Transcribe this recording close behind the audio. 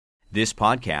This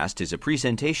podcast is a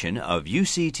presentation of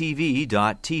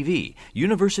UCTV.tv,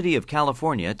 University of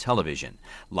California Television.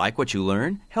 Like what you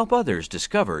learn? Help others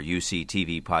discover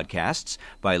UCTV podcasts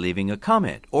by leaving a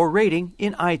comment or rating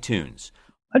in iTunes.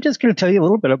 I'm just going to tell you a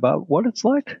little bit about what it's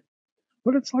like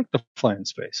to fly in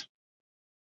space.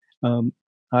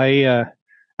 I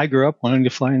grew up wanting to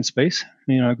fly in space.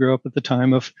 I grew up at the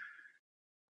time of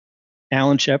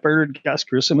Alan Shepard, Gus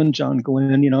Grissom, and John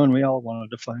Glenn, and we all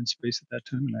wanted to fly in space at that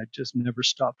time, and I just never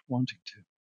stopped wanting to.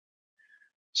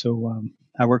 So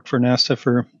I worked for NASA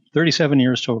for 37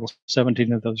 years total.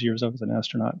 17 of those years I was an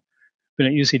astronaut. Been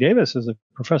at UC Davis as a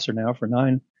professor now for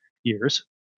 9 years,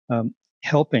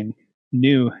 helping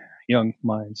new young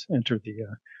minds enter the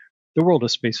world of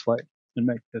spaceflight and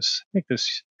make this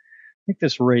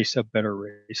race a better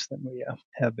race than we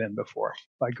have been before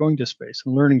by going to space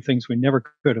and learning things we never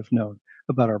could have known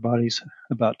about our bodies,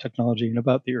 about technology, and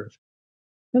about the Earth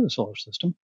and the solar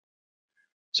system.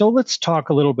 So let's talk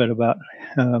a little bit about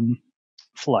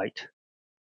flight.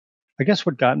 I guess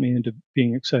what got me into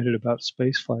being excited about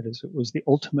space flight is it was the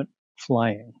ultimate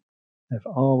flying. I've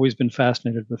always been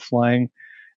fascinated with flying.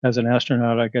 As an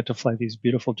astronaut, I got to fly these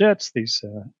beautiful jets, these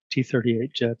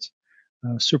T-38 jets,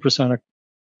 supersonic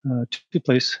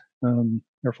two-place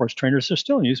Air Force trainers. They're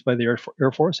still used by the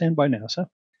Air Force and by NASA.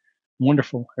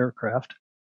 Wonderful aircraft.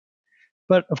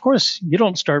 But of course, you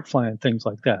don't start flying things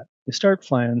like that. You start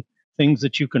flying things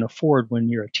that you can afford when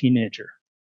you're a teenager,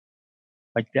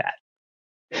 like that.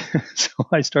 So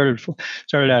I started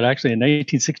out actually in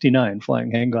 1969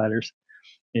 flying hang gliders,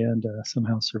 and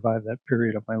somehow survived that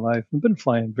period of my life. I've been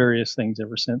flying various things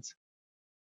ever since.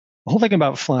 The whole thing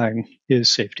about flying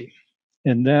is safety,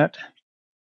 and that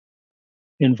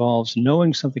involves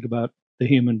knowing something about the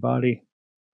human body,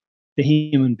 the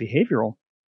human behavioral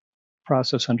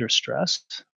process under stress,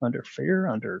 under fear,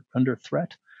 under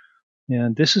threat.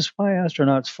 And this is why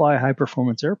astronauts fly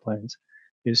high-performance airplanes,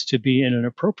 is to be in an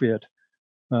appropriate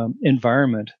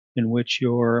environment in which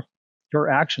your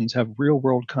actions have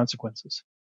real-world consequences.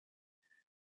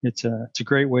 It's a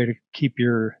great way to keep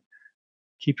your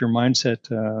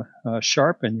mindset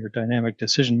sharp and your dynamic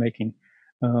decision-making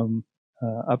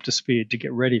up to speed to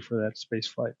get ready for that space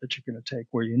flight that you're going to take,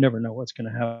 where you never know what's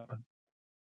going to happen.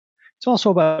 It's also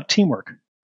about teamwork.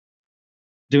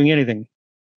 Doing anything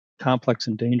complex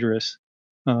and dangerous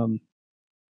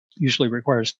usually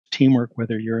requires teamwork,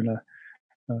 whether you're in a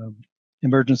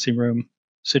emergency room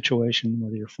situation,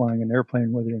 whether you're flying an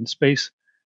airplane, whether you're in space,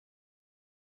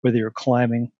 whether you're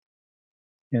climbing.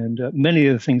 And many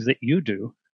of the things that you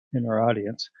do in our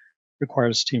audience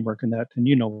requires teamwork, and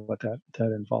you know what that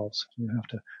involves. You have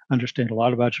to understand a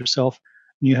lot about yourself,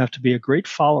 and you have to be a great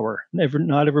follower.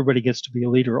 Not everybody gets to be a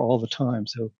leader all the time,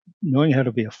 so knowing how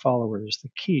to be a follower is the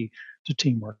key to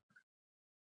teamwork.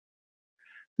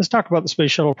 Let's talk about the Space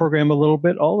Shuttle program a little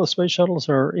bit. All the space shuttles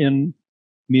are in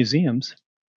museums,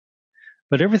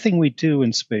 but everything we do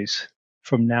in space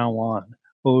from now on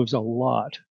owes a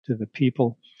lot to the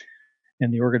people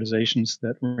and the organizations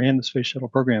that ran the Space Shuttle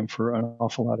program for an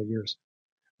awful lot of years.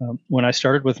 When I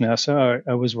started with NASA,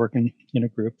 I was working in a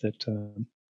group that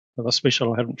the Space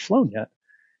Shuttle hadn't flown yet.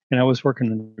 And I was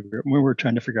working in a group, and we were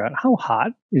trying to figure out how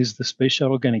hot is the Space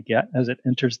Shuttle going to get as it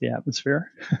enters the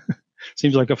atmosphere?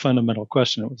 Seems like a fundamental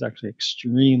question. It was actually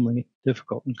extremely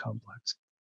difficult and complex.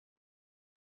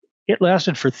 It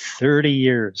lasted for 30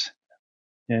 years.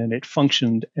 And it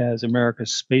functioned as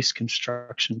America's space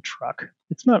construction truck.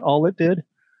 It's not all it did.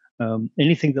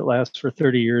 Anything that lasts for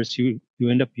 30 years, you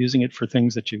end up using it for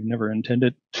things that you never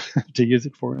intended to use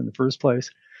it for in the first place.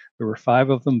 There were 5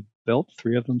 of them built.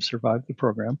 3 of them survived the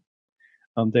program.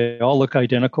 They all look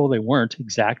identical. They weren't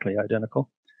exactly identical.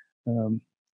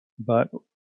 But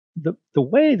the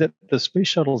way that the space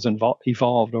shuttles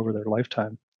evolved over their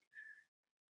lifetime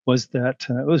was that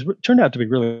it turned out to be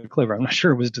really clever. I'm not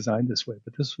sure it was designed this way,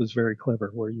 but this was very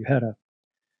clever, where you had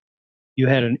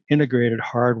an integrated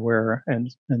hardware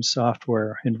and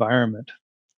software environment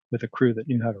with a crew that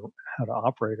knew how to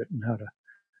operate it and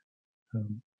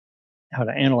how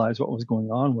to analyze what was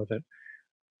going on with it.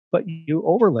 But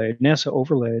NASA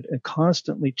overlaid a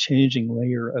constantly changing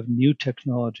layer of new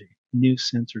technology, new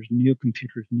sensors, new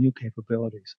computers, new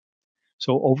capabilities.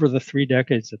 So over the 3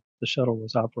 decades that the shuttle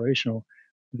was operational,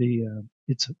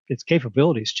 its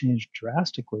capabilities changed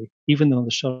drastically, even though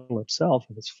the shuttle itself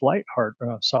and its flight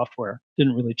software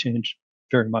didn't really change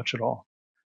very much at all.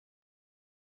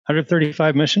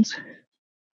 135 missions,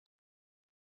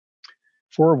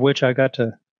 4 of which I had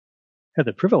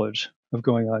the privilege of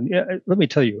going on. Yeah, let me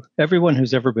tell you, everyone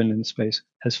who's ever been in space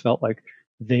has felt like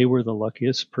they were the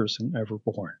luckiest person ever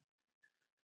born.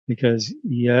 because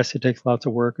yes, it takes lots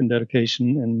of work and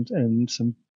dedication and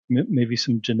some maybe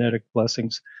some genetic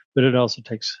blessings, but it also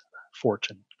takes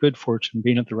fortune, good fortune,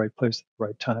 being at the right place at the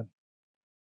right time.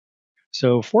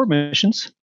 So 4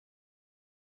 missions,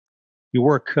 you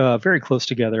work very close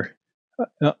together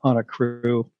on a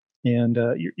crew, and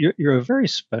you're a very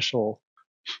special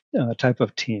type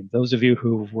of team. Those of you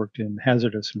who've worked in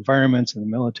hazardous environments in the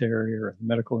military or in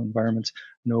medical environments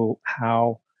know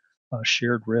how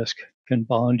shared risk can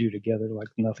bond you together like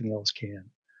nothing else can.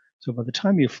 So by the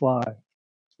time you fly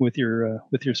with your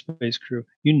space crew,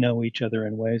 you know each other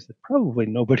in ways that probably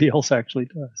nobody else actually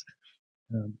does,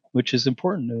 which is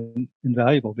important and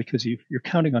invaluable because you're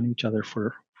counting on each other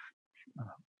for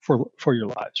your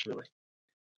lives, really.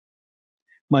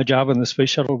 My job in the space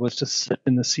shuttle was to sit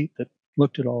in the seat that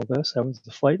looked at all this. I was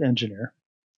the flight engineer,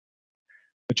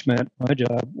 which meant my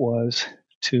job was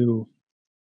to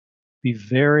be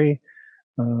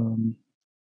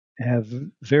have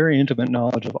very intimate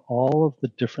knowledge of all of the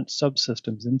different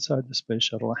subsystems inside the space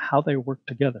shuttle, how they work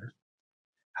together,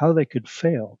 how they could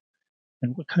fail,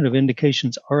 and what kind of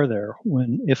indications are there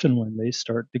if and when they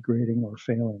start degrading or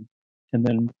failing. And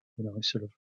then, sort of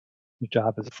the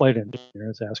job as a flight engineer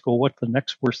is ask, well, what's the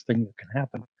next worst thing that can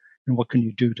happen? And what can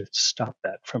you do to stop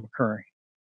that from occurring?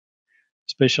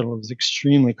 Space shuttle is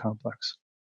extremely complex.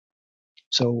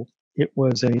 So it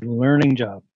was a learning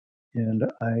job.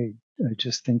 And I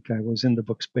just think I was in the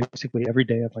books basically every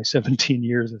day of my 17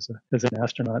 years as an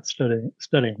astronaut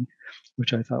studying,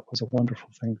 which I thought was a wonderful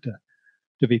thing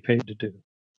to be paid to do.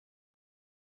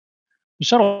 The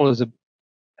shuttle is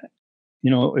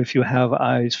if you have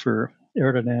eyes for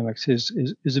aerodynamics,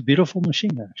 is a beautiful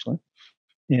machine, actually.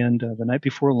 And the night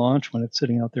before launch, when it's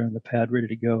sitting out there on the pad ready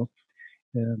to go,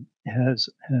 has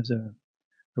a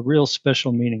real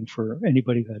special meaning for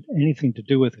anybody who had anything to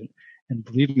do with it. And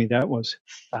believe me, that was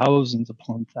thousands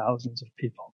upon thousands of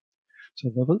people. So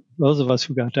those of us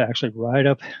who got to actually ride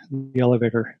up the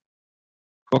elevator,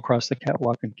 go across the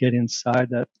catwalk and get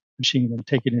inside that machine and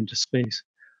take it into space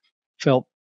felt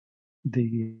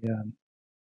the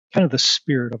kind of the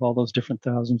spirit of all those different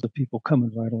thousands of people coming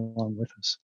right along with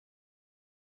us.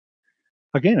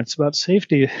 Again, it's about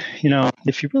safety.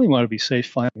 If you really want to be safe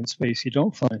flying in space, you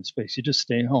don't fly in space. You just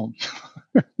stay home.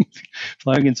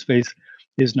 Flying in space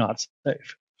is not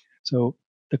safe. So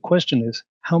the question is,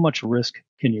 how much risk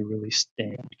can you really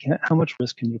stand? How much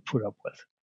risk can you put up with?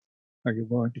 Are you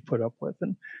willing to put up with?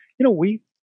 And, we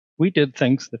did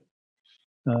things that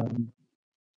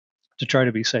to try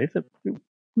to be safe that we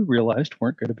realized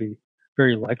weren't going to be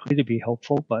very likely to be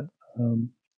helpful, but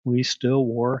we still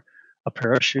wore a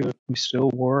parachute. We still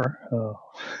wore,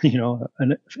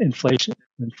 an inflated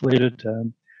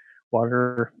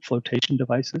water flotation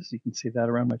devices. You can see that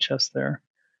around my chest there.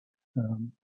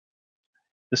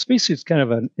 The spacesuit's kind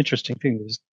of an interesting thing.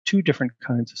 There's 2 different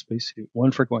kinds of spacesuit,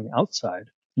 one for going outside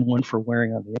and one for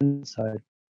wearing on the inside.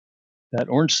 That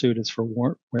orange suit is for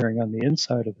wearing on the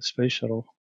inside of the space shuttle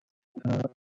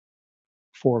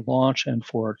for launch and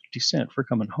for descent, for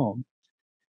coming home.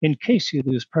 In case you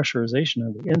lose pressurization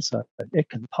on the inside, it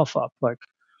can puff up like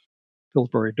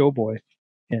Pillsbury Doughboy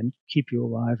and keep you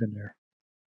alive in there.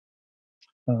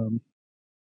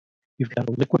 You've got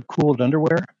a liquid-cooled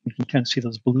underwear. You can kind of see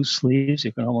those blue sleeves.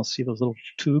 You can almost see those little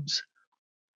tubes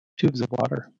of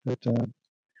water where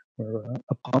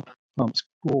a pump pumps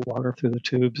cool water through the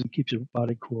tubes and keeps your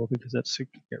body cool because that suit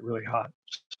can get really hot,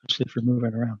 especially if you're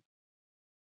moving around.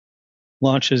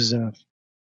 Launch is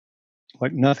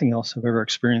like nothing else I've ever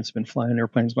experienced. Been flying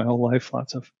airplanes my whole life.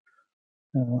 Lots of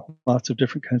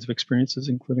different kinds of experiences,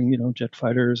 including jet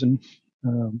fighters, and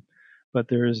but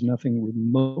there is nothing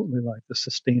remotely like the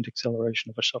sustained acceleration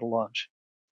of a shuttle launch.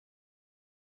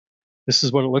 This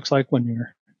is what it looks like when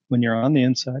you're on the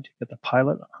inside. You get the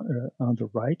pilot on the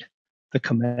right, the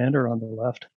commander on the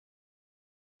left,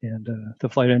 and the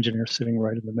flight engineer sitting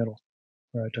right in the middle,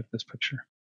 where I took this picture.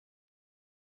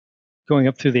 Going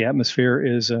up through the atmosphere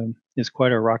is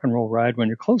quite a rock and roll ride. When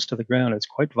you're close to the ground, it's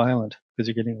quite violent because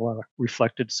you're getting a lot of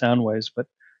reflected sound waves. But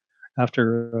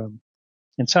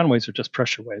and sound waves are just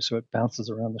pressure waves, so it bounces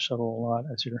around the shuttle a lot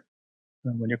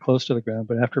when you're close to the ground.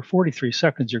 But after 43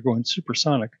 seconds, you're going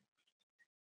supersonic,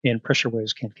 and pressure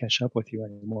waves can't catch up with you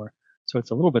anymore. So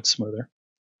it's a little bit smoother.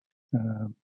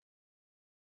 The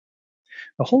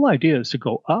whole idea is to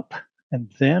go up and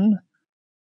then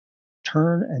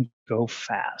turn and go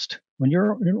fast. When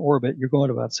you're in orbit, you're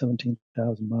going about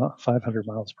 17,500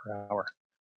 miles per hour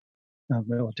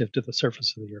relative to the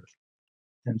surface of the Earth.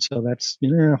 And so that's,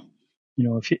 if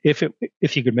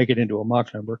you could make it into a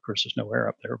Mach number, of course, there's no air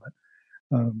up there, but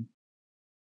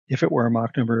if it were a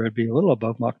Mach number, it'd be a little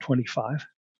above Mach 25.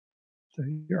 So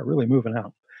you're really moving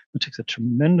out. It takes a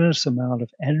tremendous amount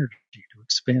of energy to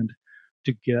expand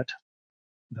to get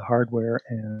the hardware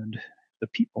and the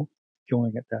people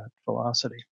going at that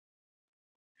velocity.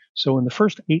 So in the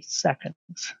first 8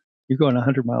 seconds, you're going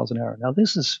 100 miles an hour. Now,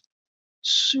 this is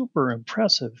super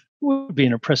impressive. It would be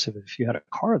impressive if you had a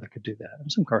car that could do that. And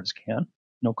some cars can.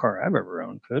 No car I've ever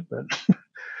owned could, but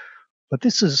but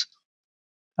this is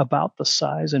about the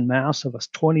size and mass of a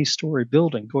 20-story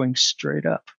building going straight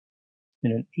up.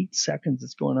 And in 8 seconds,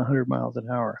 it's going 100 miles an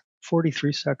hour.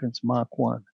 43 seconds, Mach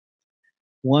 1.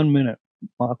 1 minute,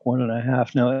 Mach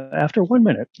 1.5. Now, after 1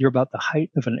 minute, you're about the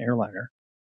height of an airliner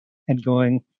and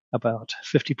going about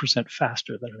 50%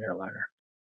 faster than an airliner.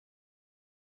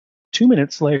 2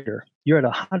 minutes later, you're at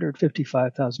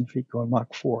 155,000 feet going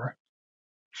Mach 4.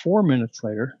 4 minutes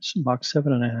later, Mach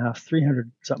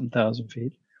 7.5, 300-something thousand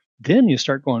feet. Then you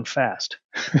start going fast.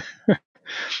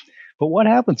 But what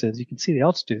happens is, you can see the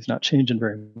altitude is not changing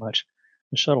very much.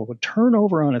 The shuttle would turn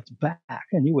over on its back,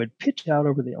 and you would pitch out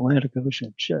over the Atlantic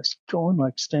Ocean, just going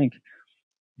like stink,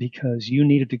 because you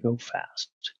needed to go fast.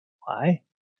 Why?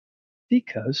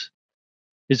 Because,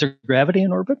 is there gravity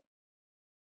in orbit?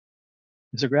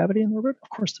 Is there gravity in orbit? Of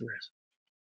course there is.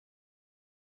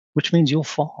 Which means you'll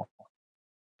fall.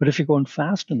 But if you're going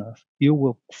fast enough, you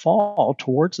will fall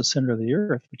towards the center of the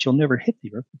Earth, but you'll never hit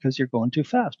the Earth because you're going too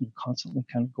fast and you're constantly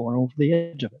kind of going over the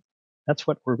edge of it. That's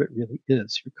what orbit really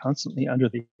is. You're constantly under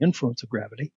the influence of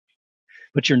gravity,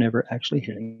 but you're never actually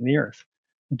hitting the Earth.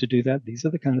 And to do that, these are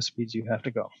the kind of speeds you have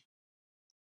to go.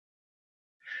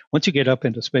 Once you get up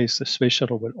into space, the space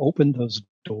shuttle would open those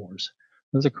doors.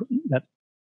 That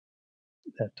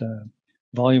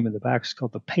volume in the back is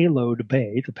called the payload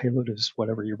bay. The payload is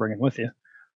whatever you're bringing with you.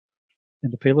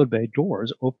 And the payload bay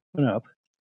doors open up,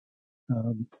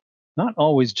 not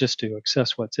always just to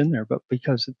access what's in there, but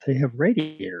because they have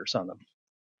radiators on them.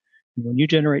 And when you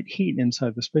generate heat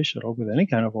inside the space shuttle with any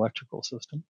kind of electrical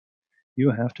system,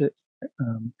 you have to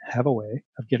have a way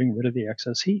of getting rid of the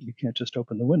excess heat. You can't just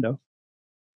open the window.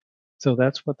 So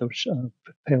that's what those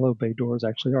payload bay doors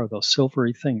actually are, those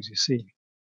silvery things you see.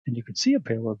 And you can see a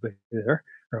payload bay there,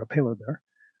 or a payload there,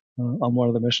 on one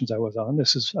of the missions I was on.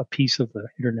 This is a piece of the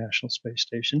International Space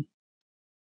Station.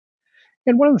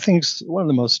 And one of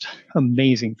the most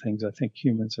amazing things I think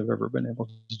humans have ever been able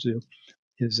to do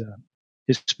is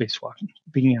spacewalking,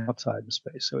 being outside in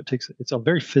space. So it's a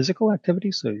very physical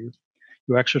activity. So you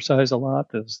exercise a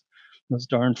lot. Those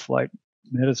darn flight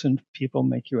medicine people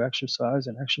make you exercise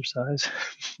and exercise.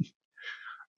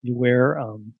 You wear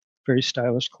very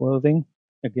stylish clothing.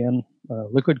 Again,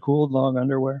 liquid cooled long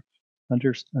underwear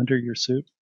under your suit.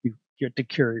 You get to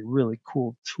carry really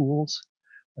cool tools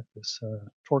like this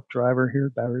torque driver here,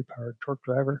 battery powered torque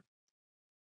driver.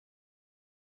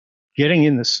 Getting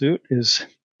in the suit is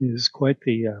quite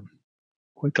the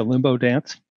limbo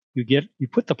dance. You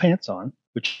put the pants on,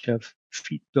 which have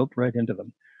feet built right into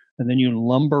them, and then you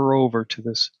lumber over to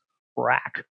this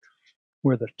rack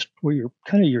where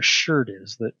your shirt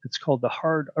is. That it's called the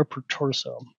hard upper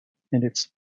torso, and it's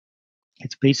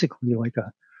basically like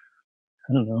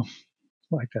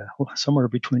somewhere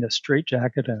between a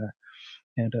straitjacket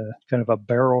and a kind of a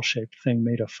barrel-shaped thing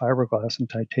made of fiberglass and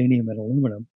titanium and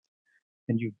aluminum.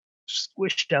 And you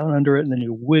squish down under it, and then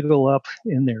you wiggle up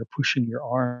in there, pushing your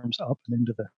arms up and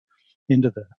into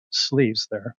the sleeves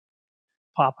there,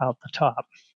 pop out the top.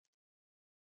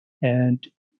 And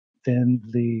then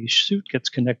the suit gets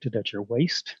connected at your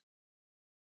waist.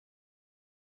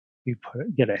 You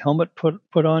get a helmet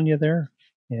put on you there,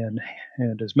 and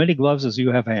as many gloves as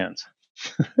you have hands.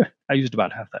 I used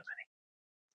about half that many.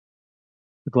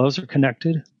 The gloves are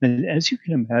connected, and as you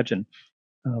can imagine,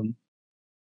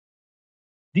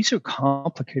 these are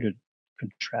complicated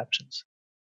contraptions.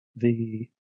 The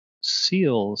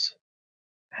seals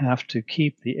have to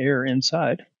keep the air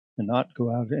inside and not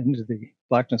go out into the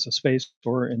blackness of space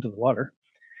or into the water,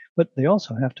 but they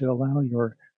also have to allow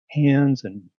your hands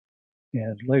and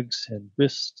legs and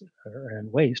wrists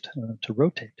and waist to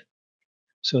rotate.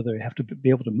 So they have to be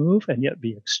able to move and yet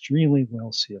be extremely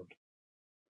well sealed.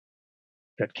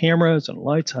 Got cameras and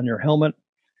lights on your helmet.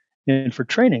 And for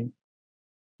training,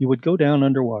 you would go down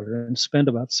underwater and spend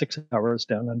about 6 hours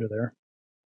down under there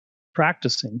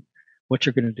practicing what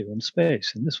you're going to do in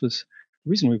space. And the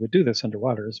reason we would do this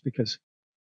underwater is because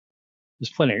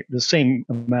there's the same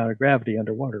amount of gravity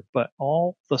underwater, but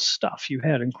all the stuff you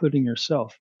had, including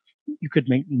yourself, you could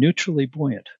make neutrally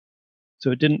buoyant.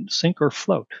 So it didn't sink or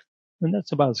float. And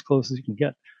that's about as close as you can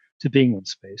get to being in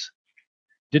space.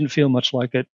 Didn't feel much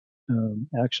like it,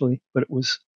 actually, but it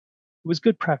was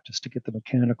good practice to get the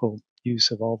mechanical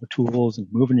use of all the tools and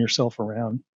moving yourself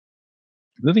around.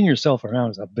 Moving yourself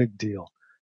around is a big deal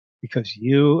because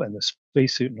you and the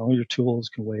spacesuit and all your tools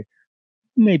can weigh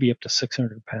maybe up to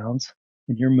 600 pounds,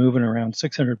 and you're moving around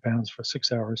 600 pounds for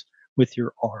 6 hours with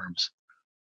your arms.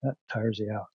 That tires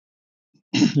you out.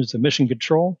 There's a mission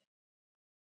control.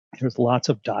 There's lots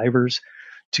of divers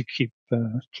to keep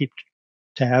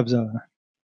tabs on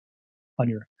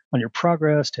your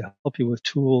progress, to help you with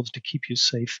tools, to keep you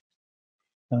safe.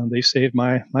 They saved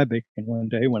my bacon one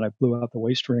day when I blew out the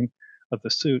waist ring of the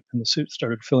suit, and the suit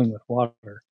started filling with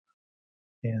water.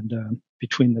 And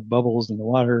between the bubbles and the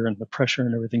water and the pressure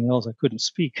and everything else, I couldn't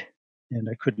speak, and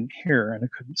I couldn't hear, and I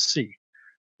couldn't see.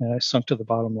 And I sunk to the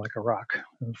bottom like a rock,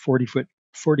 40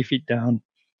 feet down,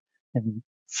 and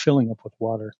filling up with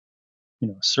water. A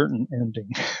certain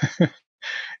ending.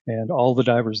 And all the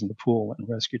divers in the pool went and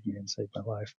rescued me and saved my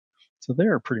life. So they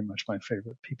are pretty much my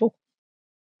favorite people.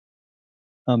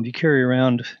 You carry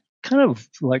around kind of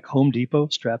like Home Depot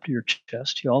strapped to your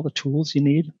chest, all the tools you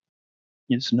need.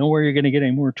 You just know where you're going to get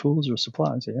any more tools or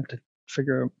supplies. You have to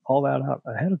figure all that out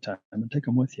ahead of time and take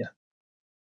them with you.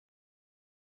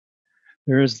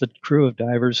 There is the crew of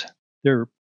divers. They're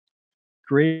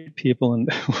great people,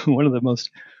 and one of the most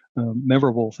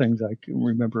memorable things I can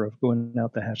remember of going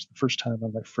out the hatch the first time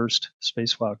on my first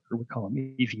spacewalk, or we call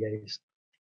them EVAs.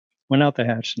 Went out the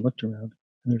hatch and looked around,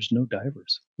 and there's no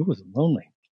divers. It was lonely.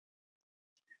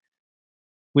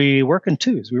 We work in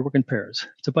twos. We work in pairs.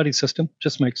 It's a buddy system.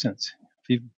 Just makes sense. If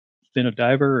you've been a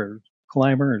diver or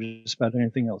climber or just about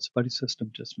anything else, buddy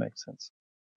system just makes sense.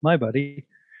 My buddy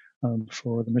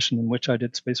for the mission in which I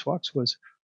did spacewalks was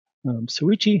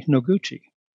Shuichi Noguchi,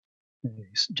 a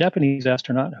Japanese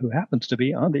astronaut who happens to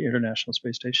be on the International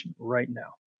Space Station right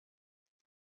now.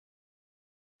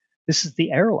 This is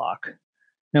the airlock.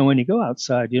 Now, when you go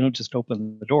outside, you don't just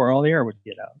open the door, all the air would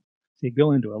get out. So you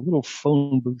go into a little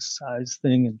phone booth size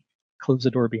thing and close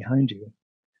the door behind you,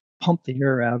 pump the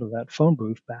air out of that phone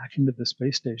booth back into the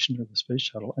space station or the space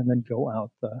shuttle, and then go out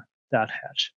that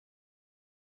hatch.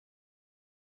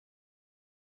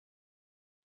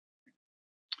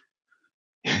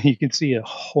 You can see a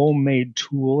homemade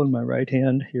tool in my right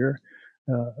hand here.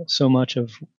 So much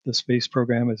of the space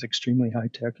program is extremely high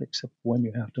tech, except when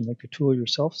you have to make a tool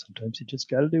yourself. Sometimes you just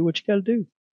got to do what you got to do.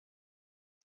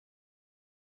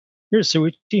 Here's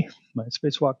Shuichi, my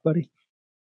spacewalk buddy.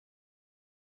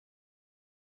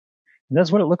 And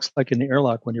that's what it looks like in the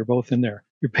airlock when you're both in there.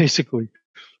 You're basically,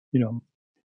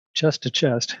 chest to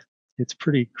chest. It's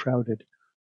pretty crowded.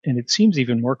 And it seems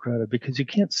even more crowded because you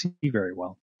can't see very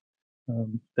well.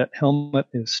 That helmet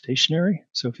is stationary,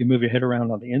 so if you move your head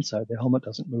around on the inside, the helmet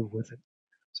doesn't move with it.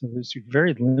 So you're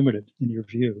very limited in your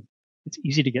view. It's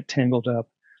easy to get tangled up,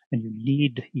 and you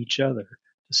need each other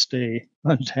to stay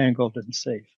untangled and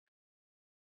safe.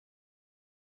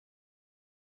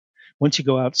 Once you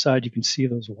go outside, you can see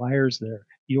those wires there.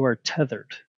 You are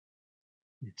tethered.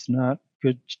 It's not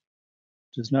good,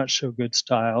 does not show good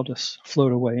style to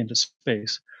float away into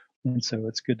space. And so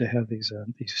it's good to have these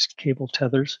cable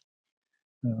tethers.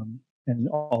 And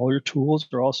all your tools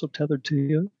are also tethered to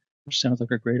you, which sounds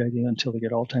like a great idea until they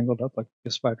get all tangled up like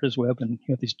a spider's web, and you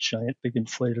have these giant, big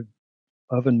inflated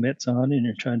oven mitts on, and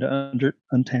you're trying to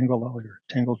untangle all your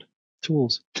tangled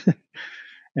tools.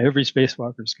 Every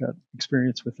spacewalker's got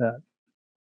experience with that.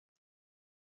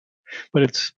 But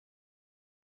it's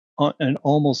an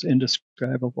almost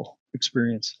indescribable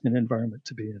experience and environment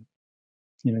to be in.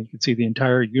 You can see the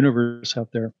entire universe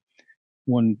out there,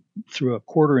 one through a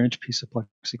 1/4-inch piece of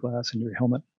plexiglass into your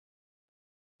helmet.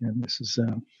 And this is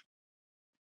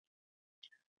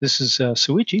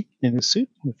Shuichi in his suit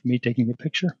with me taking a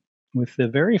picture with the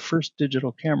very first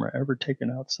digital camera ever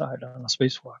taken outside on a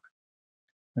spacewalk.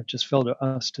 It just fell to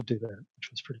us to do that,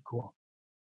 which was pretty cool.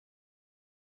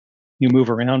 You move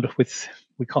around with,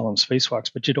 we call them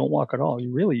spacewalks, but you don't walk at all.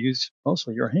 You really use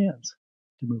mostly your hands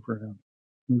to move around.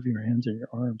 Move your hands or your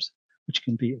arms, which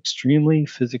can be extremely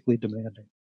physically demanding.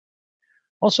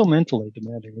 Also mentally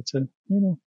demanding. It's a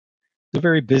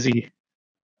very busy,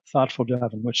 thoughtful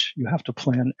job in which you have to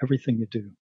plan everything you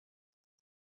do.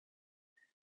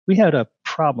 We had a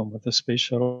problem with the space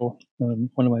shuttle on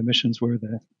one of my missions where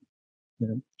the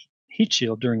heat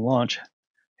shield during launch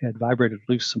had vibrated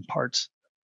loose some parts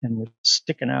and was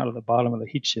sticking out of the bottom of the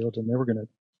heat shield, and they were going to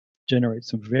generate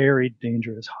some very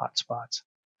dangerous hot spots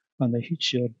on the heat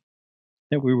shield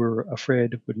that we were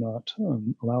afraid would not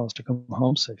allow us to come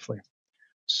home safely.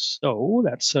 So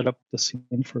that set up the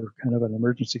scene for kind of an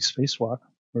emergency spacewalk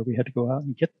where we had to go out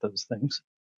and get those things.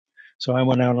 So I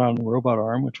went out on the robot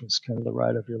arm, which was kind of the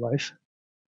ride of your life,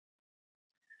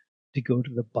 to go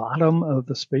to the bottom of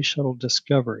the space shuttle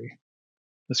Discovery.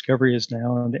 Discovery is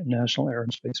now in the National Air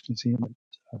and Space Museum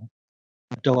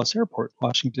Dulles Airport,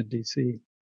 Washington, D.C.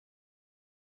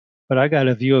 But I got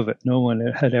a view of it no one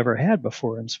had ever had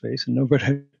before in space, and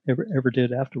nobody ever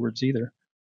did afterwards either.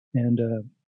 And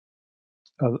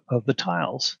of the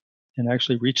tiles, and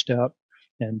actually reached out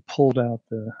and pulled out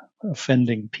the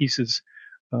offending pieces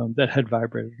that had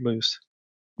vibrated loose,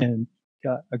 and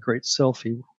got a great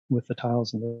selfie with the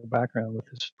tiles in the background with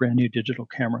this brand new digital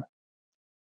camera.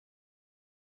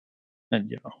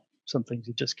 And some things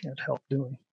you just can't help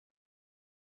doing.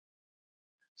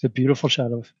 It's a beautiful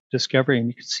shot of Discovery, and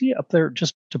you can see up there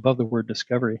just above the word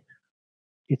Discovery,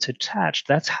 it's attached.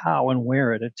 That's how and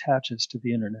where it attaches to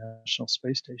the International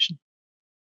Space Station.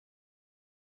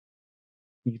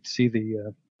 You can see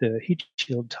the heat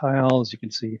shield tiles. You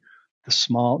can see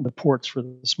the ports for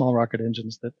the small rocket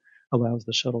engines that allows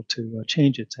the shuttle to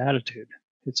change its attitude,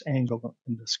 its angle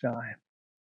in the sky.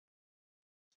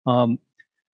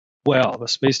 Well, the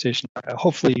space station.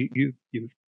 Hopefully, you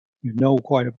know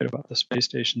quite a bit about the space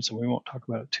station, so we won't talk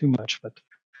about it too much. But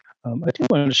I do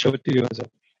want to show it to you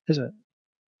as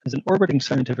an orbiting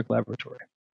scientific laboratory.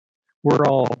 We're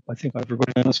all, I think,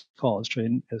 everybody on this call is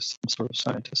trained as some sort of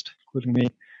scientist, including me,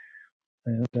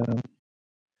 and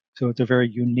so it's a very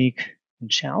unique and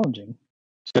challenging,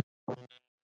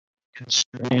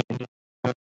 constrained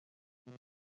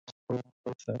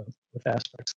with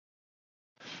aspects.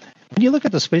 When you look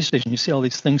at the space station, you see all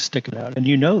these things sticking out, and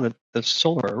you know that the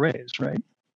solar arrays, right?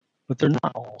 But they're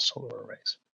not all solar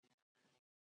arrays.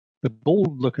 The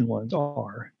bold-looking ones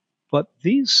are, but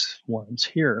these ones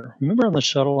here, remember on the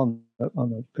shuttle on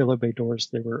the payload bay doors,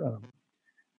 they were.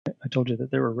 I told you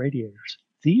that there were radiators.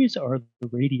 These are the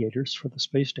radiators for the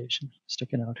space station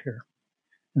sticking out here,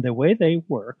 and the way they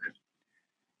work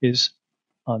is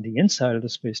on the inside of the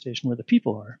space station where the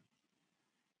people are.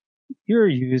 You're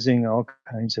using all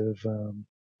kinds of,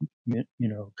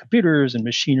 computers and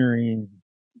machinery, and,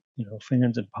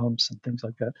 fans and pumps and things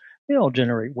like that. They all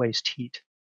generate waste heat.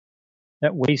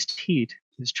 That waste heat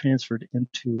is transferred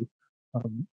into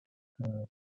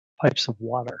pipes of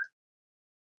water.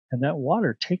 And that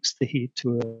water takes the heat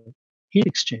to a heat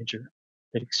exchanger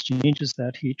that exchanges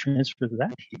that heat, transfers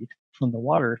that heat from the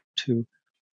water to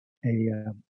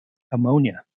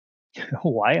ammonia.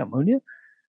 Why ammonia?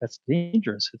 That's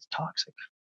dangerous. It's toxic.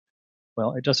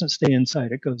 Well, it doesn't stay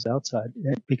inside. It goes outside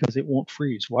because it won't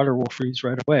freeze. Water will freeze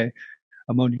right away.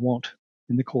 Ammonia won't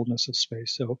in the coldness of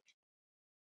space. So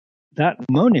that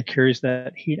ammonia carries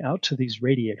that heat out to these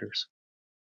radiators.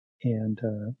 And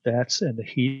the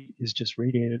heat is just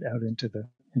radiated out into the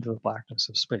blackness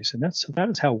of space. And that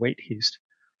is how waste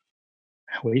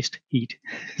heat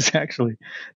is actually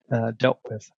dealt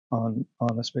with on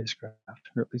a spacecraft,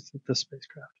 or at least this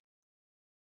spacecraft.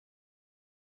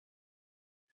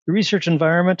 The research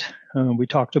environment, we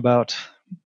talked about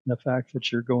the fact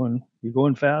that you're going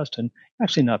fast, and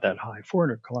actually not that high.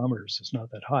 400 kilometers is not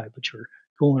that high, but you're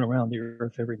going around the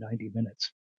Earth every 90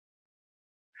 minutes.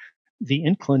 The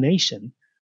inclination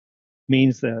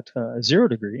means that a 0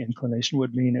 degree inclination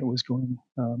would mean it was going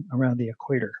around the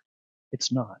equator.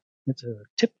 It's not. It's a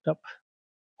tipped up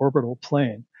orbital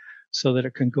plane so that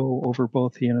it can go over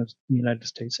both the United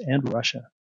States and Russia,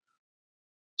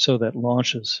 so that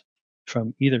launches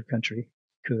from either country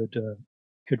could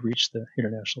reach the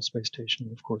International Space Station.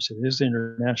 Of course, it is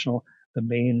international. The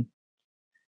main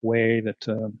way that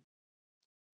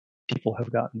people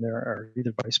have gotten there are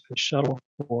either by Space Shuttle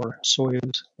or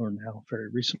Soyuz, or now very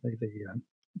recently the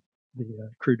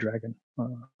Crew Dragon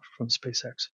from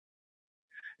SpaceX.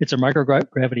 It's a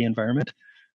microgravity environment.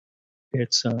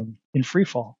 It's in free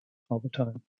fall all the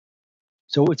time.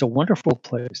 So it's a wonderful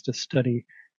place to study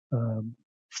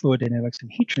fluid dynamics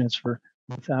and heat transfer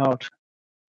without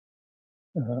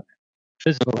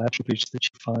physical attributes that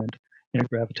you find in a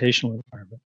gravitational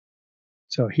environment.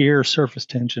 So here, surface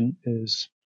tension is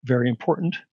very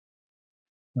important.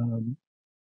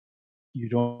 You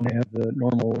don't have the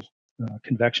normal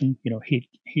convection.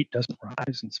 Heat doesn't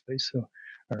rise in space,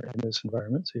 or in this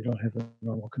environment, so you don't have the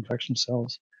normal convection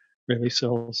cells. Rayleigh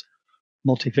cells,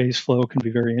 multi-phase flow can be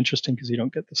very interesting because you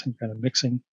don't get the same kind of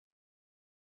mixing,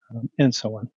 and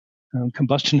so on.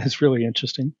 Combustion is really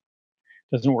interesting.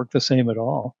 Doesn't work the same at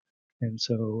all. And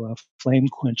so flame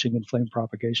quenching and flame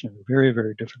propagation are very,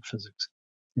 very different physics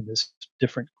in this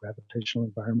different gravitational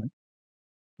environment.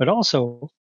 But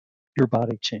also, your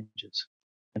body changes.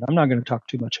 And I'm not going to talk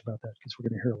too much about that because we're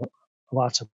going to hear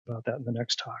lots about that in the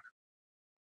next talk.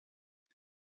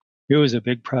 It was a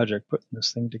big project putting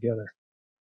this thing together.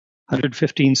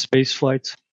 115 space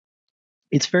flights.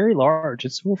 It's very large.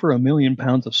 It's over 1 million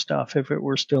pounds of stuff if it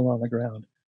were still on the ground.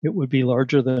 It would be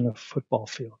larger than a football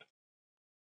field.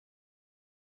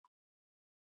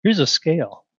 Here's a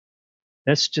scale.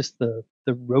 That's just the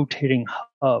rotating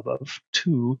hub of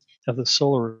two of the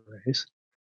solar arrays.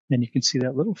 And you can see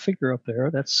that little figure up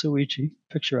there. That's Soichi.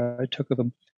 Picture I took of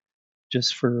them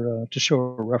just for to show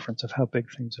a reference of how big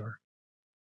things are.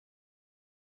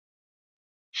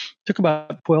 Took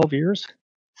about 12 years,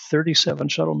 37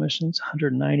 shuttle missions,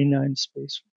 199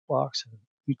 spacewalks, and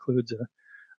includes a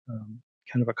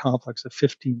kind of a complex of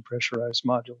 15 pressurized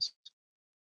modules.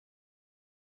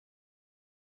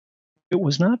 It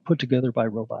was not put together by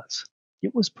robots.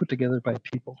 It was put together by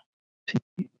people,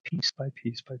 piece by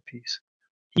piece by piece,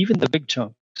 even the big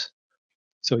chunks.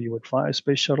 So you would fly a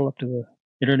space shuttle up to the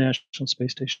International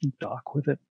Space Station, dock with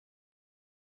it,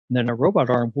 and then a robot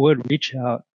arm would reach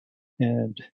out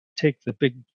and take the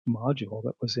big module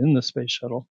that was in the space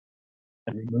shuttle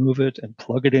and remove it and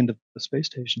plug it into the space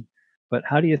station. But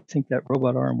how do you think that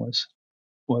robot arm was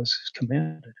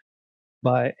commanded?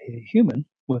 By a human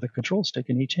with a control stick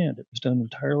in each hand. It was done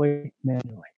entirely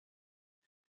manually.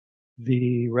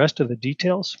 The rest of the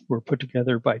details were put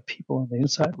together by people on the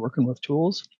inside working with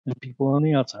tools and people on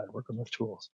the outside working with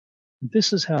tools.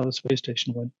 This is how the space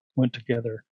station went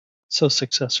together so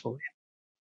successfully.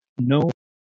 No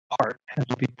part had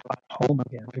to be brought home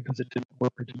again because it didn't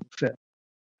work or didn't fit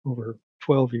over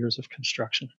 12 years of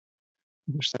construction.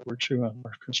 I wish that were true on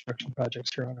our construction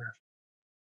projects here on Earth.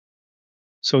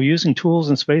 So using tools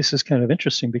in space is kind of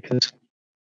interesting because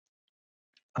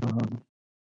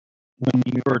when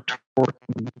you're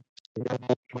torquing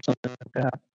or something like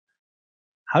that,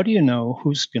 how do you know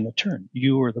who's going to turn,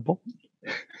 you or the bolt?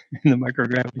 In the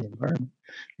microgravity environment,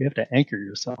 you have to anchor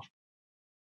yourself.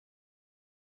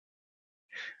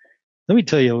 Let me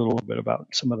tell you a little bit about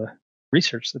some of the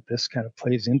research that this kind of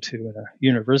plays into in a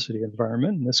university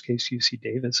environment. In this case, UC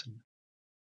Davis and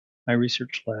my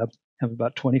research lab have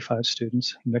about 25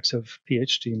 students, a mix of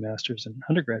PhD, masters, and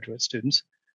undergraduate students.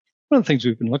 One of the things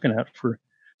we've been looking at for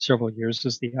several years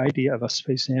is the idea of a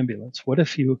space ambulance. What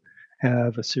if you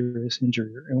have a serious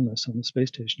injury or illness on the space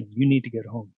station and you need to get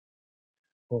home?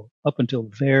 Well, up until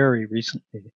very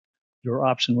recently, your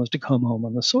option was to come home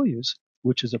on the Soyuz,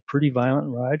 which is a pretty violent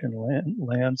ride and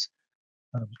lands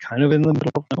kind of in the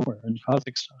middle of nowhere in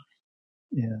Kazakhstan.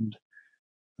 And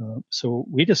so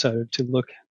we decided to look,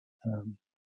 a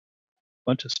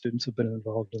bunch of students have been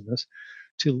involved in this,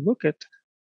 to look at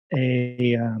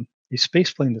a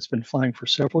space plane that's been flying for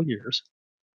several years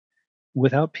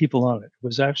without people on it. It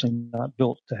was actually not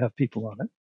built to have people on it.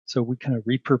 So we kind of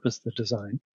repurposed the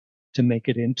design to make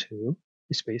it into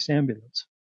a space ambulance.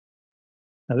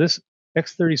 Now this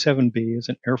X-37B is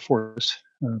an Air Force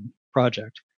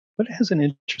project, but it has an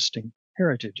interesting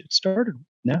heritage. It started,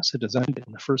 NASA designed it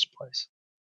in the first place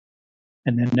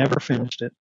and then never finished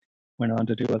it, went on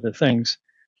to do other things.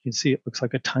 You can see it looks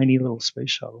like a tiny little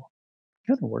space shuttle.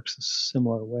 It kind of works a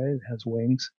similar way. It has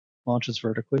wings, launches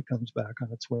vertically, comes back on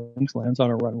its wings, lands on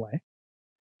a runway.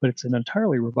 But it's an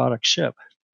entirely robotic ship.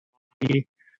 We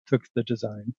took the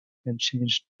design and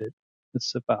changed it.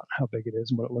 It's about how big it is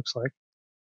and what it looks like.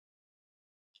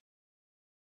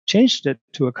 Changed it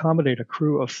to accommodate a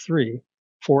crew of 3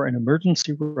 for an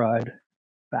emergency ride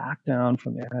back down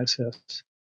from the ISS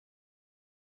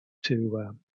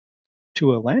to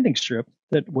a landing strip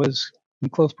that was in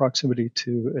close proximity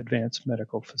to advanced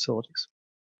medical facilities.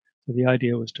 So the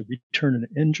idea was to return an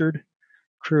injured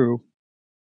crew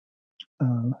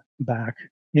back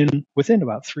within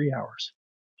about 3 hours.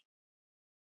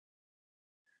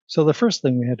 So the first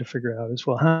thing we had to figure out is,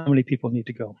 well, how many people need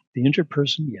to go? The injured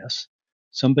person, yes.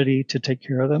 Somebody to take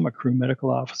care of them, a crew medical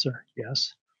officer,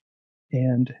 yes.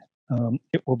 And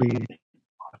it will be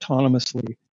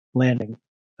autonomously landing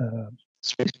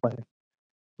space plane.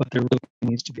 But there really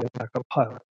needs to be a backup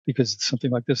pilot because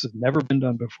something like this has never been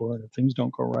done before. And if things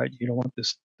don't go right, you don't want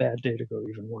this bad day to go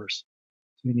even worse.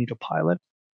 So you need a pilot,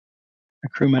 a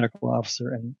crew medical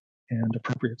officer, and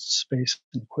appropriate space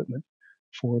and equipment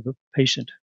for the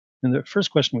patient. And the first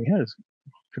question we had is,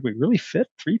 could we really fit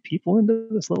 3 people into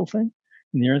this little thing?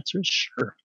 And the answer is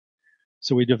sure.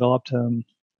 So we developed,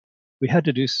 we had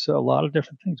to do a lot of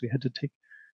different things. We had to take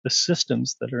the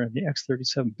systems that are in the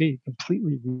X-37B,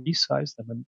 completely resize them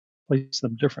and place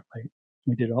them differently.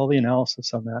 We did all the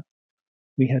analysis on that.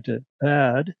 We had to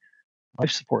add life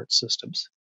support systems.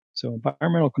 So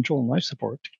environmental control and life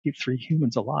support to keep 3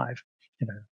 humans alive in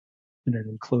an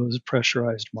enclosed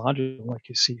pressurized module like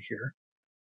you see here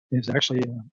is actually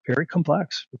very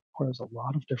complex. It requires a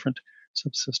lot of different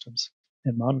subsystems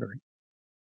and monitoring.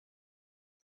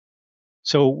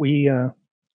 So we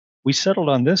settled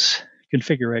on this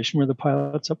configuration where the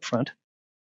pilot's up front.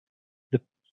 The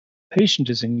patient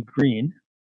is in green,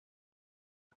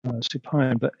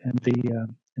 supine, and the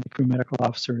crew medical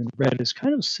officer in red is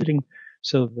kind of sitting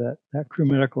so that that crew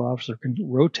medical officer can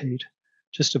rotate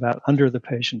just about under the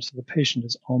patient, so the patient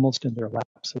is almost in their lap,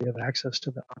 so we have access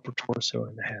to the upper torso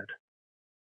and the head.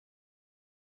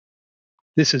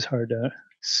 This is hard to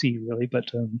see really,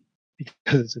 but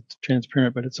because it's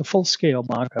transparent, but it's a full-scale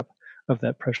mock-up of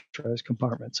that pressurized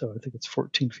compartment. So I think it's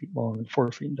 14 feet long and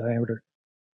 4 feet in diameter.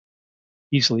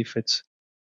 Easily fits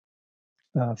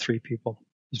 3 people.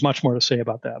 There's much more to say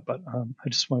about that, but I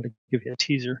just wanted to give you a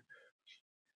teaser.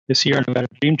 The Sierra Nevada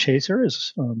Dream Chaser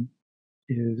is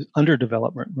under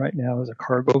development right now as a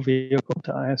cargo vehicle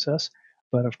to ISS,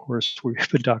 but of course we've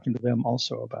been talking to them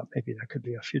also about maybe that could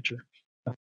be a future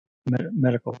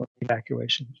medical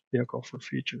evacuation vehicle for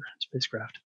future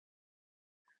spacecraft.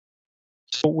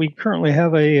 So we currently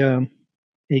have a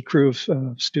crew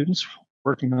of students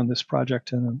working on this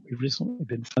project, and we've recently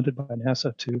been funded by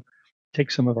NASA to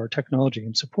take some of our technology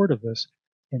in support of this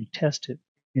and test it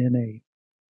in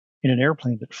an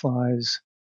airplane that flies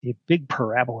a big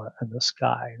parabola in the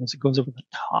sky. And as it goes over the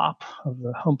top of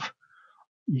the hump,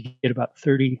 you get about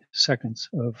 30 seconds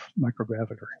of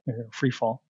microgravity or free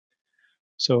fall.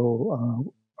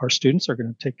 So our students are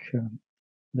going to take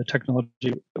the technology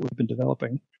that we've been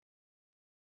developing.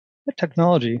 That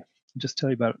technology, I'll just tell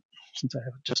you about it since I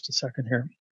have just a second here,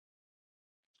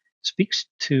 speaks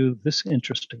to this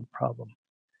interesting problem.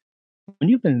 When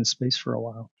you've been in space for a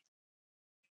while,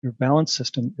 your balance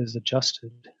system is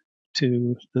adjusted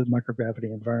to the microgravity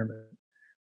environment,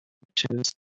 which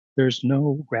is there's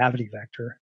no gravity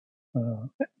vector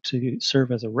to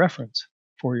serve as a reference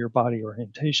for your body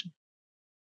orientation.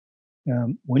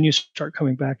 When you start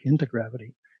coming back into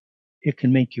gravity, it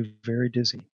can make you very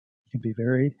dizzy. It can be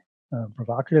very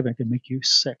provocative. It can make you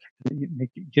sick.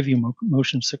 Give you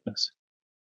motion sickness.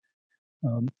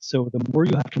 So the more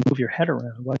you have to move your head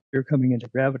around while you're coming into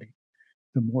gravity,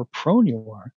 the more prone you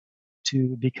are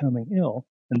to becoming ill,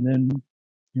 and then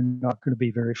you're not going to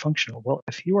be very functional. Well,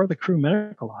 if you are the crew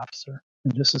medical officer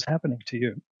and this is happening to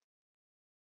you,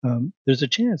 there's a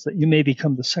chance that you may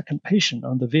become the second patient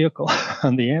on the vehicle,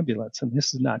 on the ambulance, and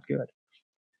this is not good.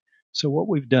 So what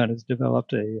we've done is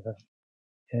developed an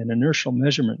inertial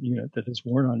measurement unit that is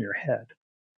worn on your head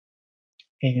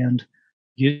and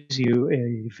gives you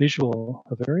a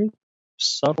very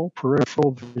subtle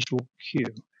peripheral visual cue,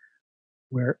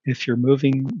 where if you're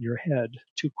moving your head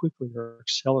too quickly or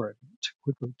accelerating too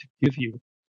quickly to give you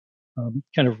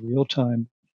kind of real-time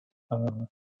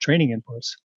training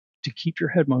inputs to keep your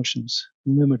head motions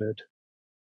limited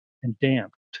and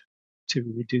damped to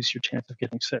reduce your chance of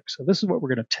getting sick. So this is what we're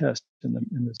going to test in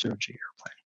the zero-G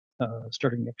airplane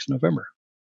starting next November.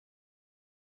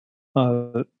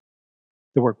 The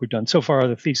work we've done so far,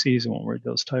 the theses, I won't read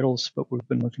those titles, but we've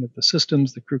been looking at the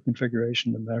systems, the crew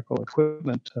configuration, the medical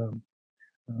equipment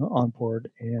on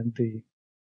board, and the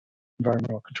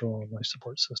environmental control and life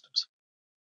support systems.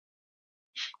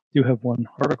 You have one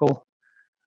article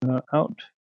out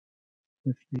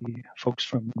with the folks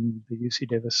from the UC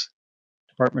Davis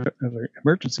Department of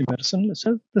Emergency Medicine. It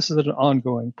says this is an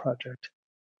ongoing project,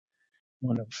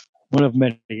 one of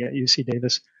many at UC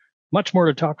Davis. Much more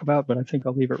to talk about, but I think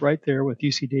I'll leave it right there with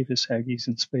UC Davis Aggies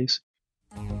in Space.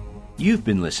 You've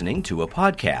been listening to a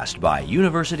podcast by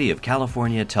University of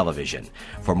California Television.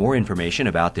 For more information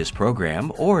about this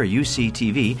program or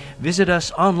UCTV, visit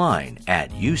us online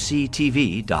at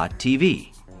uctv.tv.